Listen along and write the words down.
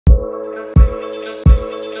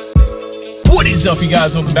What is up, you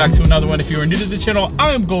guys? Welcome back to another one. If you are new to the channel,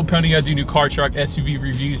 I am Gold Pony. I do new car, truck, SUV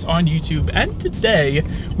reviews on YouTube, and today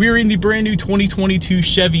we are in the brand new 2022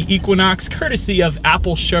 Chevy Equinox, courtesy of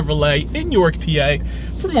Apple Chevrolet in York, PA.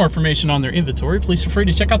 For more information on their inventory, please feel free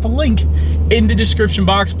to check out the link in the description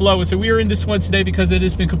box below. And so we are in this one today because it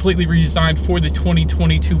has been completely redesigned for the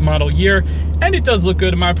 2022 model year, and it does look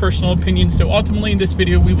good in my personal opinion. So ultimately in this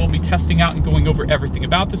video, we will be testing out and going over everything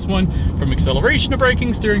about this one, from acceleration to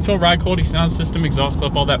braking, steering feel, ride quality, sound system, exhaust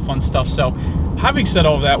clip, all that fun stuff. So having said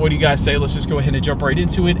all of that, what do you guys say? Let's just go ahead and jump right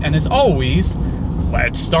into it. And as always,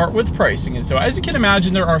 let's start with pricing. And so as you can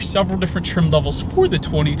imagine, there are several different trim levels for the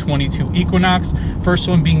 2022 Equinox. First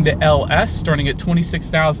one being the LS, starting at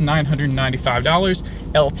 $26,995,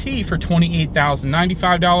 LT for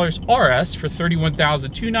 $28,095, RS for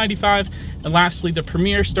 $31,295, and lastly the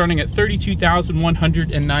Premier starting at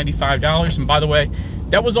 $32,195. And by the way,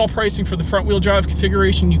 that was all pricing for the front wheel drive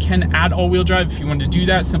configuration. You can add all-wheel drive if you want to do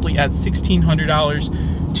that. Simply add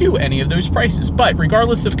 $1,600 to any of those prices. But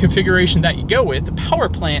regardless of configuration that you go with, the power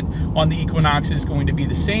plant on the Equinox is going to be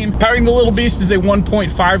the same. Powering the little beast is a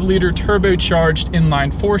 1.5 liter turbocharged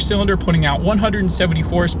inline 4-cylinder, putting out 170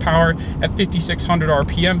 horsepower at 5,600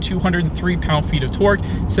 RPM, 203 pound-feet of torque.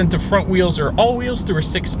 Sent to front wheels or all wheels through a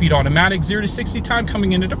 6-speed automatic. 0 to 60 time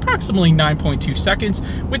coming in at approximately 9.2 seconds,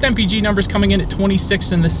 with MPG numbers coming in at 26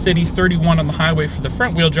 in the city, 31 on the highway for the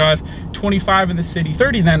front wheel drive, 25 in the city,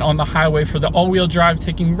 30 then on the highway for the all-wheel drive,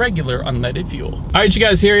 taking regular unleaded fuel. All right, you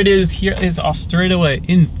guys, here it is. Here is our straightaway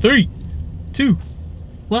in 3, 2,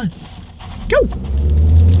 1, go.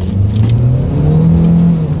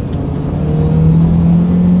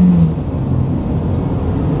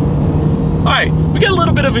 All right, we got a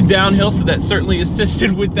little bit of a downhill, so that certainly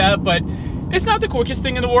assisted with that, but it's not the quickest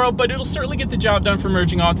thing in the world, but it'll certainly get the job done for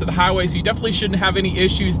merging onto the highway, so you definitely shouldn't have any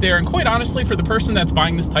issues there. And quite honestly, for the person that's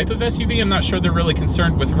buying this type of SUV, I'm not sure they're really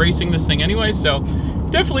concerned with racing this thing anyway, so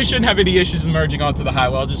definitely shouldn't have any issues in merging onto the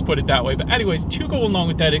highway. I'll just put it that way. But anyways, to go along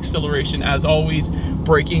with that acceleration, as always,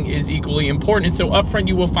 braking is equally important. And so up front,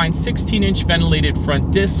 you will find 16-inch ventilated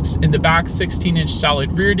front discs. In the back, 16-inch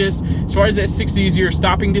solid rear disc. As far as that 6-0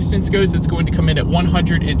 stopping distance goes, it's going to come in at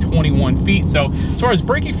 121 feet. So as far as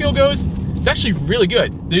braking feel goes, it's actually really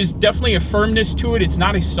good. There's definitely a firmness to it. It's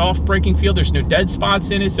not a soft braking feel. There's no dead spots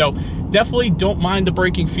in it. So definitely don't mind the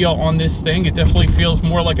braking feel on this thing. It definitely feels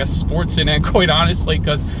more like a sports in, quite honestly,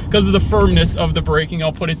 because of the firmness of the braking,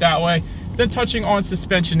 I'll put it that way. Then touching on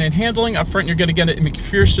suspension and handling, up front you're going to get a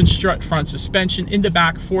McPherson strut front suspension. In the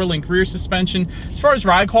back, 4-link rear suspension. As far as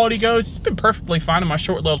ride quality goes, it's been perfectly fine on my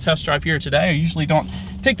short little test drive here today. I usually don't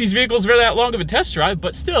take these vehicles for that long of a test drive,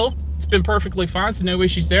 but still, it's been perfectly fine, so no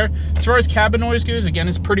issues there. As far as cabin noise goes, again,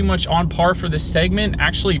 it's pretty much on par for this segment.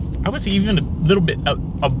 Actually, I would say even a little bit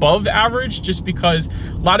above average, just because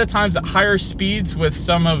a lot of times at higher speeds with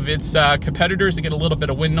some of its competitors, they get a little bit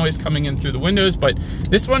of wind noise coming in through the windows, but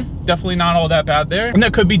this one, definitely not all that bad there. And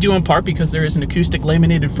that could be due in part because there is an acoustic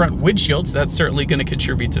laminated front windshield, so that's certainly going to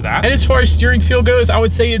contribute to that. And as far as steering feel goes, I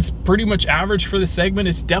would say it's pretty much average for the segment.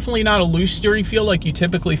 It's definitely not a loose steering feel like you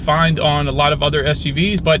typically find on a lot of other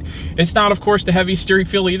SUVs, but it's not, of course, the heavy steering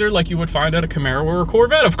feel either like you would find at a Camaro or a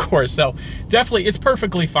Corvette, of course. So definitely, it's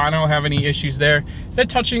perfectly fine. I don't have any issues there. Then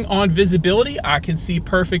touching on visibility, I can see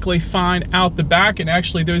perfectly fine out the back, and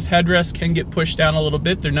actually those headrests can get pushed down a little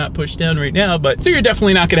bit. They're not pushed down right now, but so you're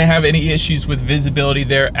definitely not going to have any issues with visibility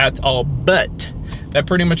there at all. But that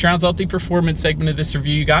pretty much rounds out the performance segment of this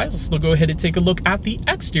review, you guys. Let's go ahead and take a look at the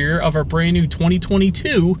exterior of our brand new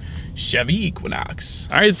 2022 Chevy Equinox.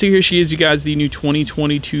 All right, so here she is, you guys, the new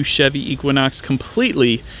 2022 Chevy Equinox,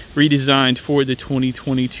 completely redesigned for the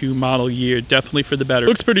 2022 model year. Definitely for the better.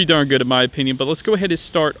 Looks pretty darn good in my opinion, but let's go ahead and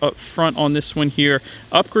start up front on this one here.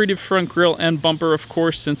 Upgraded front grille and bumper, of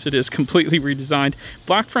course, since it is completely redesigned.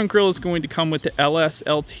 Black front grille is going to come with the LS,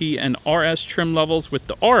 LT, and RS trim levels, with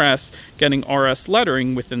the RS getting RS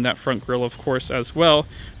lettering within that front grille, of course, as well.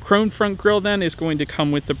 Chrome front grille then is going to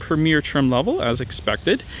come with the Premier trim level, as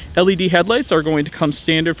expected. LED headlights are going to come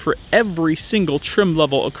standard for every single trim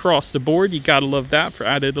level across the board. You gotta love that for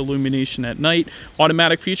added illumination at night.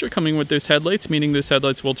 Automatic feature coming with those headlights, meaning those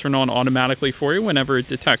headlights will turn on automatically for you whenever it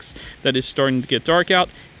detects that it's starting to get dark out.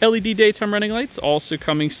 LED daytime running lights also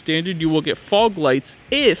coming standard. You will get fog lights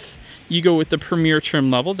if you go with the Premier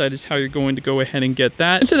trim level. That is how you're going to go ahead and get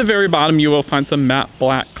that. And to the very bottom, you will find some matte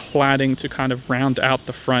black cladding to kind of round out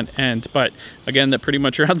the front end. But again, that pretty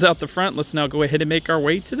much rounds out the front. Let's now go ahead and make our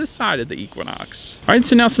way to the side of the Equinox. All right,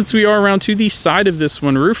 so now since we are around to the side of this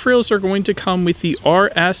one, roof rails are going to come with the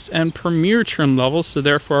RS and Premier trim levels, so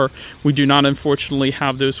therefore we do not unfortunately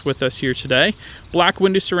have those with us here today. Black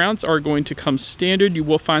window surrounds are going to come standard. You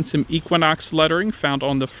will find some Equinox lettering found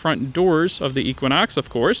on the front doors of the Equinox, of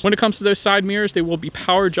course. When it comes to those side mirrors, they will be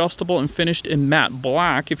power adjustable and finished in matte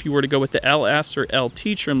black. If you were to go with the LS or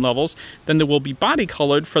LT trim levels, then they will be body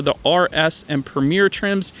colored for the RS and Premier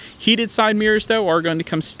trims. Heated side mirrors, though, are going to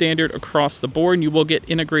come standard across the board, and you will get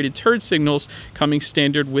integrated turn signals coming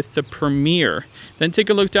standard with the Premier. Then take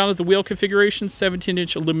a look down at the wheel configuration.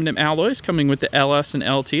 17-inch aluminum alloys coming with the LS and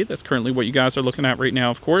LT. That's currently what you guys are looking at right now,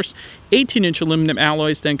 of course. 18-inch aluminum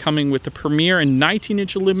alloys then coming with the Premier, and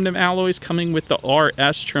 19-inch aluminum alloys coming with the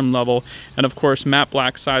RS trim level, and of course matte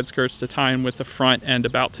black side skirts to tie in with the front and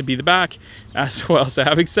about to be the back as well. So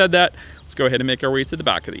having said that, let's go ahead and make our way to the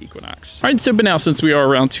back of the Equinox. All right, so but now since we are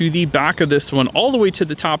around to the back of this one, all the way to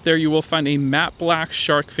the top there, you will find a matte black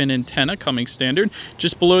shark fin antenna coming standard.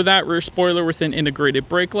 Just below that, rear spoiler with an integrated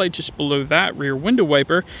brake light. Just below that, rear window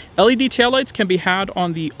wiper. LED taillights can be had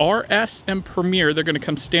on the RS and Premier. They're going to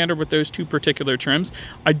come standard with those two particular trims.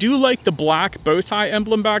 I do like the black bow tie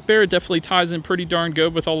emblem back there. It definitely ties in pretty darn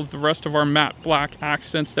good with all of the rest of our matte black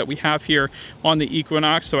accents that we have here on the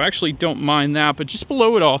Equinox, so I actually don't mind that. But just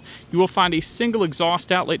below it all, you will find a single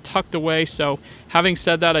exhaust outlet tucked away. So having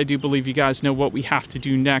said that, I do believe you guys know what we have to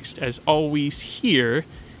do next. As always, here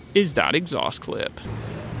is that exhaust clip.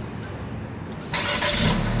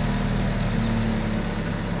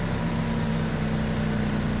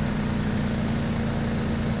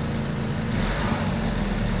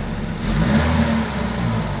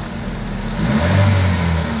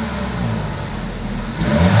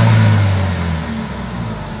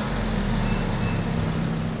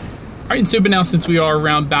 All right, so but now since we are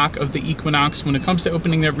around back of the Equinox, when it comes to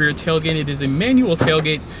opening that rear tailgate, it is a manual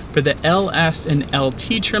tailgate for the LS and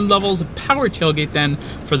LT trim levels, a power tailgate then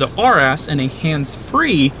for the RS, and a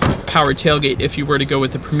hands-free power tailgate if you were to go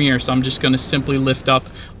with the Premier. So I'm just going to simply lift up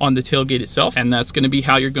on the tailgate itself, and that's going to be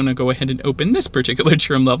how you're going to go ahead and open this particular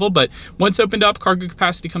trim level. But once opened up, cargo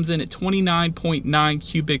capacity comes in at 29.9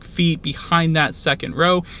 cubic feet behind that second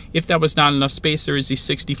row. If that was not enough space, there is a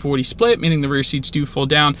 60-40 split, meaning the rear seats do fold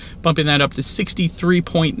down, bumping that up to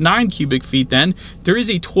 63.9 cubic feet. Then there is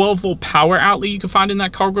a 12-volt power outlet you can find in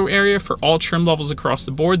that cargo area for all trim levels across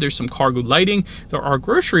the board. There's some cargo lighting, there are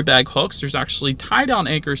grocery bag hooks, there's actually tie-down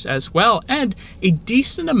anchors as well, and a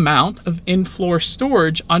decent amount of in-floor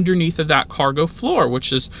storage underneath of that cargo floor,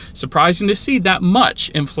 which is surprising to see that much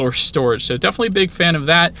in-floor storage. So definitely a big fan of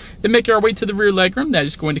that. Then make our way to the rear legroom. That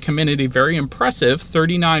is going to come in at a very impressive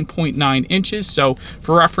 39.9 inches. So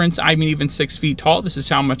for reference, I'm even 6 feet tall. This is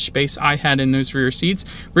how much space I had in those rear seats.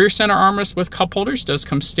 Rear center armrest with cup holders does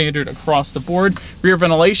come standard across the board. Rear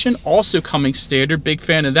ventilation also coming standard. Big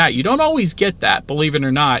fan of that. You don't always get that, believe it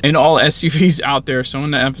or not, in all SUVs out there. So I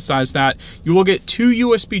want to emphasize that. You will get 2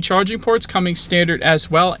 USB charging ports coming standard as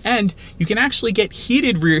well, and you can actually get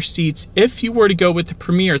heated rear seats if you were to go with the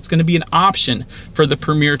Premier. It's going to be an option for the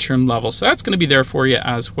Premier trim level, so that's going to be there for you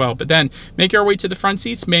as well. But then make our way to the front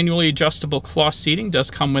seats. Manually adjustable cloth seating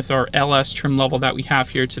does come with our LS trim level that we have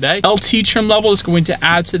here today. LT trim level is going to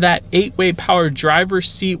add to that 8-way power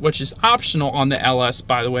driver's seat, which is optional on the LS,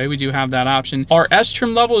 by the way. We do have that option. Our S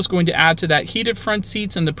trim level is going to add to that heated front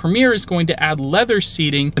seats, and the Premier is going to add leather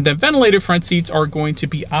seating, and the ventilated front seats are going to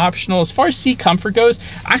be optional. As far as seat comfort goes,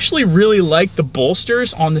 I actually really like the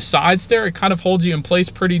bolsters on the sides there. It kind of holds you in place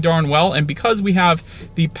pretty darn well, and because we have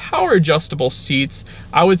the power adjustable seats,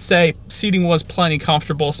 I would say seating was plenty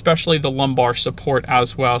comfortable, especially the lumbar support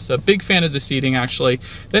as well. So big fan of the seating, actually.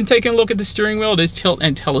 Then taking a look at the steering wheel, it is tilt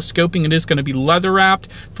and telescoping. It is going to be leather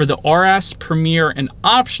wrapped for the RS, Premier, and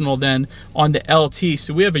optional then on the LT.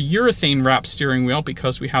 So we have a urethane wrapped steering wheel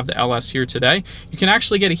because we have the LS here today. You can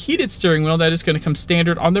actually get a heated steering wheel that is going to come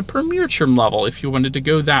standard on the Premier trim level if you wanted to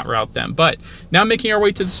go that route then. But now making our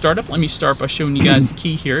way to the startup, let me start by showing you guys the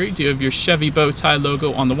key here. You do have your Chevy bow tie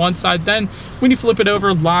logo on the one side. Then when you flip it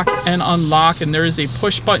over, lock and unlock, and there is a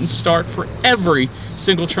push button start for every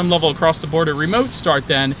single trim level across the board. A remote start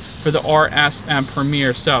then for the RS and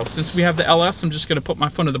Premier. So since we have the LS, I'm just going to put my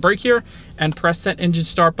foot on the brake here and press that engine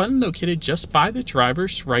start button located just by the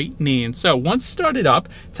driver's right knee. And so once started up,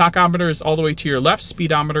 tachometer is all the way to your left,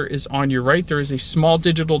 speedometer is on your right. There is a small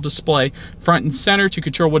digital display front and center to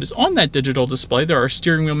control what is on that digital display. There are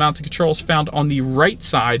steering wheel mounted controls found on the right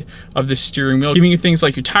side of the steering wheel, giving you things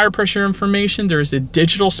like your tire pressure information. There is a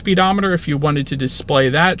digital speedometer if you wanted to display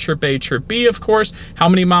that, trip A, trip B, of course, how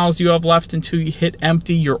many miles you have left until you hit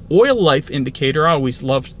empty, your oil life indicator. I always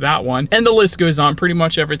loved that one. And the list goes on, pretty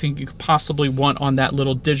much everything you could possibly want on that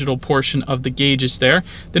little digital portion of the gauges there.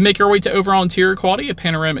 Then make our way to overall interior quality. A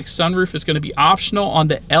panoramic sunroof is going to be optional on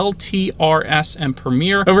the LT, RS, and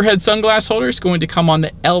Premier. Overhead sunglass holder is going to come on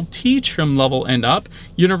the LT trim level and up.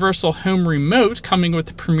 Universal home remote coming with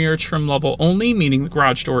the Premier trim level only, meaning the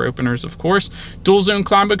garage door openers, of course. Dual zone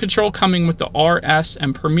climate control coming with the RS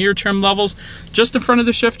and Premier trim levels. Just in front of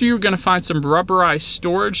the shifter, you're going to find some rubberized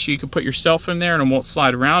storage so you can put your cell phone there and it won't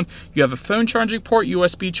slide around. You have a phone charging port,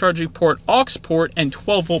 USB charging port, aux port, and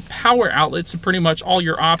 12-volt power outlets, and pretty much all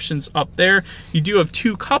your options up there. You do have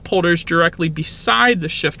two cup holders directly beside the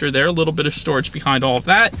shifter there, a little bit of storage behind all of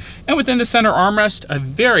that. And within the center armrest, a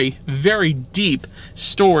very, very deep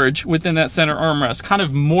storage within that center armrest, kind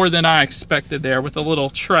of more than I expected there, with a little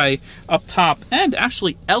tray up top and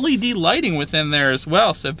actually LED lighting within there as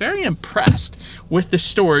well. So very impressed with the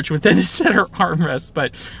storage within the center armrest.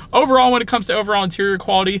 But overall, when it comes to overall interior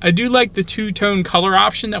quality, I do like the two-tone color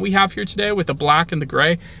option that we have here today with the black and the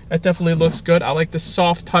gray. That definitely looks good. I like the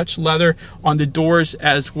soft touch leather on the doors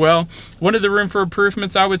as well. One of the room for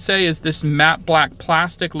improvements, I would say, is this matte black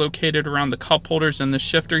plastic located around the cup holders and the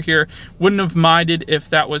shifter here. Wouldn't have minded if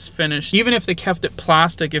that was finished, even if they kept it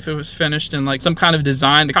plastic, if it was finished in like some kind of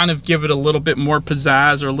design to kind of give it a little bit more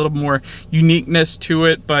pizzazz or a little more uniqueness to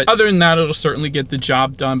it. But other than that, it'll certainly get the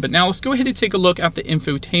job done. But now let's go ahead and take a look at the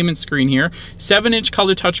infotainment screen here. 7-inch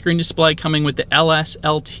color touchscreen display coming with the LS,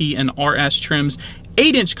 LT, and RS trims.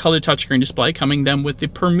 8-inch color touchscreen display coming then with the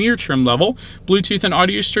Premier trim level. Bluetooth and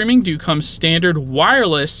audio streaming do come standard.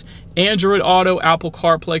 Wireless Android Auto, Apple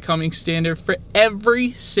CarPlay coming standard for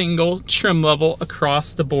every single trim level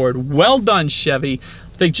across the board. Well done, Chevy.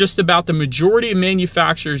 I think just about the majority of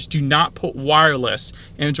manufacturers do not put wireless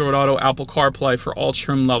Android Auto, Apple CarPlay for all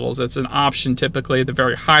trim levels. That's an option typically at the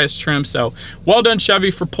very highest trim. So well done,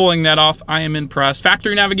 Chevy, for pulling that off. I am impressed.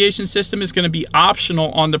 Factory navigation system is going to be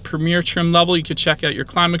optional on the Premier trim level. You could check out your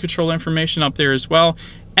climate control information up there as well,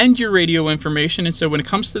 and your radio information. And so when it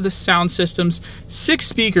comes to the sound systems, 6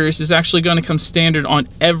 speakers is actually going to come standard on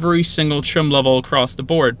every single trim level across the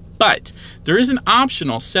board. But there is an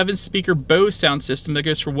optional 7-speaker Bose sound system that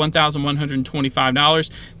goes for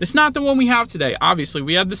 $1,125. That's not the one we have today. Obviously,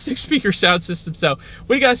 we have the 6-speaker sound system. So what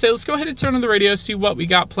do you guys say? Let's go ahead and turn on the radio, see what we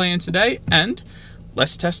got playing today, and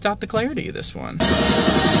let's test out the clarity of this one.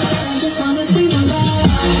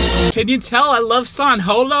 Can you tell I love San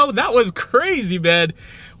Holo? That was crazy, man.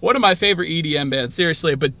 One of my favorite EDM bands,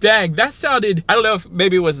 seriously. But dang, that sounded, I don't know if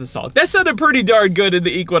maybe it was the song. That sounded pretty darn good in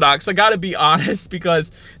the Equinox. I gotta be honest, because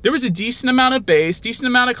there was a decent amount of bass, decent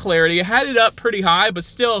amount of clarity. I had it up pretty high, but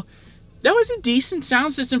still, that was a decent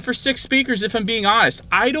sound system for 6 speakers, if I'm being honest.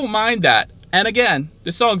 I don't mind that. And again,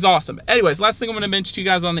 this song's awesome. Anyways, last thing I'm going to mention to you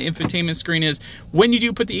guys on the infotainment screen is when you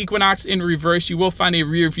do put the Equinox in reverse, you will find a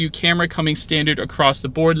rear view camera coming standard across the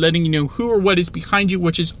board, letting you know who or what is behind you,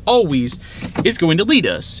 which is always going to lead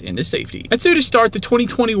us into safety. And so to start, the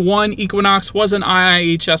 2021 Equinox was an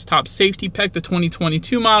IIHS top safety pick. The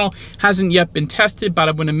 2022 model hasn't yet been tested, but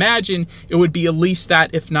I would imagine it would be at least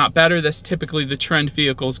that, if not better. That's typically the trend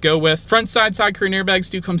vehicles go with. Front side curtain airbags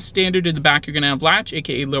do come standard. In the back, you're going to have latch,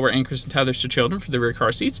 aka lower anchors and tethers for children for the rear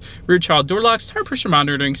car seats, rear child door locks, tire pressure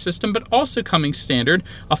monitoring system, but also coming standard,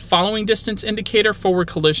 a following distance indicator, forward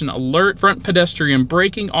collision alert, front pedestrian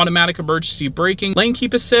braking, automatic emergency braking, lane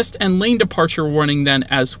keep assist, and lane departure warning then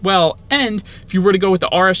as well. And if you were to go with the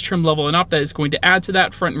RS trim level and up, that is going to add to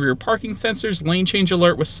that front and rear parking sensors, lane change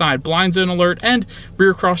alert with side blind zone alert, and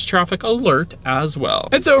rear cross traffic alert as well.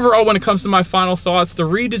 And so overall, when it comes to my final thoughts, the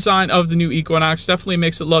redesign of the new Equinox definitely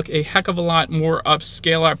makes it look a heck of a lot more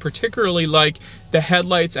upscale. I particularly like the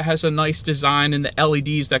headlights. It has a nice design, and the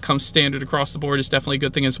LEDs that come standard across the board is definitely a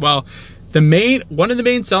good thing as well. One of the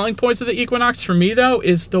main selling points of the Equinox for me though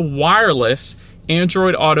is the wireless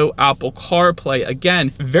Android Auto, Apple CarPlay. Again,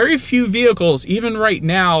 very few vehicles, even right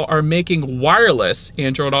now, are making wireless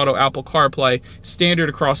Android Auto, Apple CarPlay standard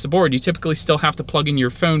across the board. You typically still have to plug in your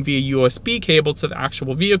phone via USB cable to the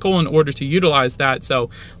actual vehicle in order to utilize that. So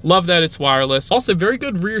love that it's wireless. Also, very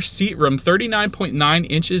good rear seat room, 39.9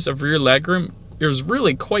 inches of rear legroom. is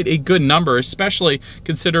really quite a good number, especially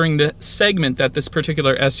considering the segment that this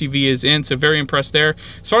particular SUV is in. So very impressed there.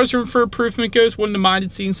 As far as room for improvement goes, wouldn't have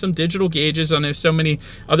minded seeing some digital gauges. I know so many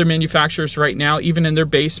other manufacturers right now, even in their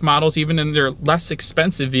base models, even in their less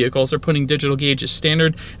expensive vehicles, are putting digital gauges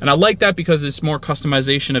standard, and I like that because there's more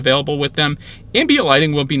customization available with them. Ambient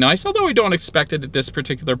lighting will be nice, although I don't expect it at this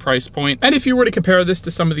particular price point. And if you were to compare this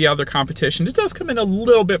to some of the other competition, it does come in a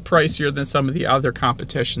little bit pricier than some of the other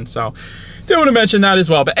competition, so did want to mention that as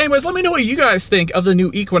well. But anyways, let me know what you guys think of the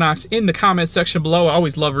new Equinox in the comments section below. I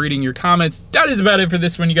always love reading your comments. That is about it for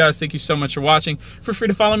this one, you guys. Thank you so much for watching. Feel free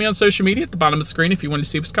to follow me on social media at the bottom of the screen if you want to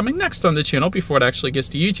see what's coming next on the channel before it actually gets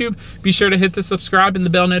to YouTube. Be sure to hit the subscribe and the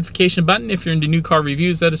bell notification button if you're into new car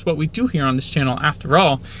reviews. That is what we do here on this channel after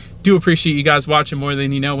all. Do appreciate you guys watching more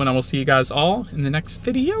than you know, and I will see you guys all in the next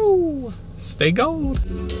video. Stay gold.